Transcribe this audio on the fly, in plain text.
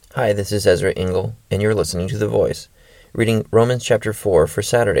Hi, this is Ezra Engel, and you're listening to The Voice, reading Romans chapter 4 for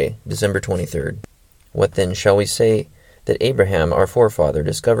Saturday, December 23rd. What then shall we say that Abraham, our forefather,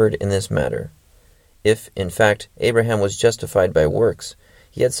 discovered in this matter? If, in fact, Abraham was justified by works,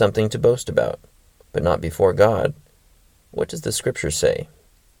 he had something to boast about, but not before God. What does the Scripture say?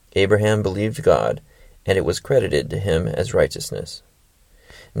 Abraham believed God, and it was credited to him as righteousness.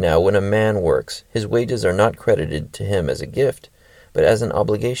 Now, when a man works, his wages are not credited to him as a gift, but as an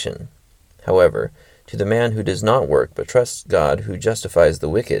obligation. However, to the man who does not work but trusts God who justifies the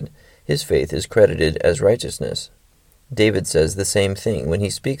wicked, his faith is credited as righteousness. David says the same thing when he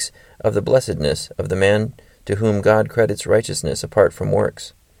speaks of the blessedness of the man to whom God credits righteousness apart from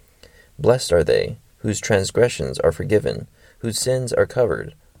works. Blessed are they whose transgressions are forgiven, whose sins are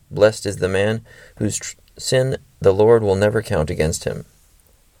covered. Blessed is the man whose sin the Lord will never count against him.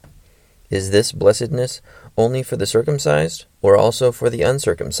 Is this blessedness only for the circumcised, or also for the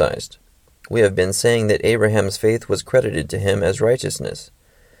uncircumcised? We have been saying that Abraham's faith was credited to him as righteousness.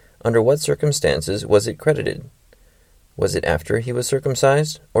 Under what circumstances was it credited? Was it after he was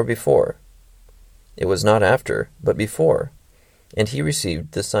circumcised, or before? It was not after, but before. And he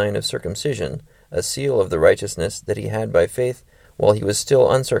received the sign of circumcision, a seal of the righteousness that he had by faith while he was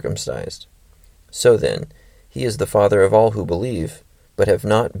still uncircumcised. So then, he is the father of all who believe, but have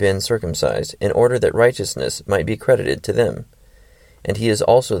not been circumcised, in order that righteousness might be credited to them. And he is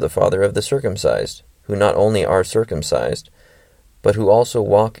also the father of the circumcised, who not only are circumcised, but who also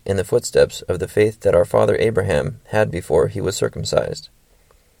walk in the footsteps of the faith that our father Abraham had before he was circumcised.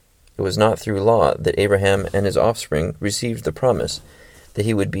 It was not through law that Abraham and his offspring received the promise that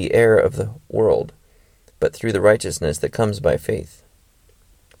he would be heir of the world, but through the righteousness that comes by faith.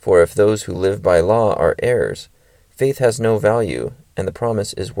 For if those who live by law are heirs, faith has no value, and the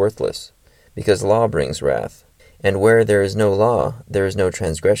promise is worthless, because law brings wrath. And where there is no law, there is no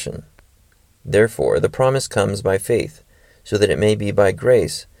transgression. Therefore the promise comes by faith, so that it may be by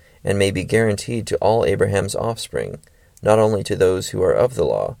grace, and may be guaranteed to all Abraham's offspring, not only to those who are of the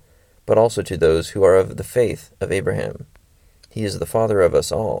law, but also to those who are of the faith of Abraham. He is the father of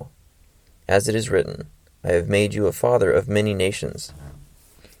us all. As it is written, I have made you a father of many nations.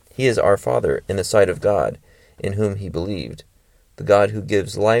 He is our father in the sight of God, in whom he believed, the God who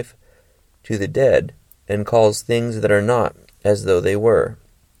gives life to the dead and calls things that are not as though they were.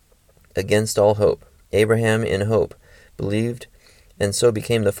 Against all hope, Abraham in hope believed, and so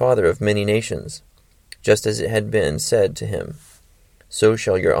became the father of many nations, just as it had been said to him, so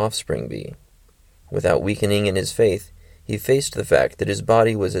shall your offspring be. Without weakening in his faith, he faced the fact that his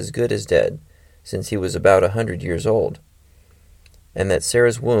body was as good as dead, since he was about 100 years old, and that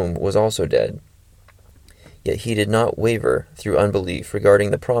Sarah's womb was also dead. Yet he did not waver through unbelief regarding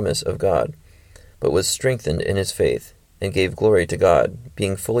the promise of God, but was strengthened in his faith, and gave glory to God,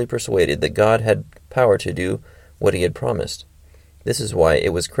 being fully persuaded that God had power to do what he had promised. This is why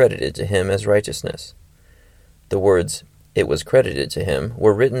it was credited to him as righteousness. The words, "it was credited to him,"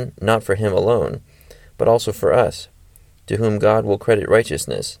 were written not for him alone, but also for us, to whom God will credit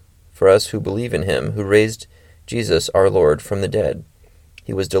righteousness, for us who believe in him who raised Jesus our Lord from the dead.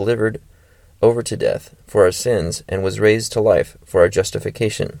 He was delivered over to death for our sins, and was raised to life for our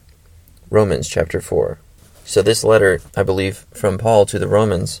justification. Romans chapter 4. So this letter, I believe, from Paul to the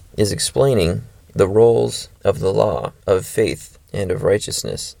Romans, is explaining the roles of the law, of faith, and of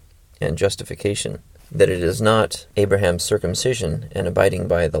righteousness, and justification. That it is not Abraham's circumcision and abiding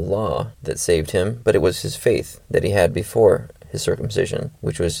by the law that saved him, but it was his faith that he had before his circumcision,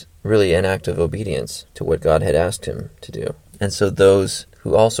 which was really an act of obedience to what God had asked him to do. And so those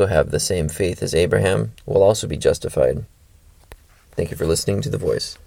who also have the same faith as Abraham will also be justified. Thank you for listening to The Voice.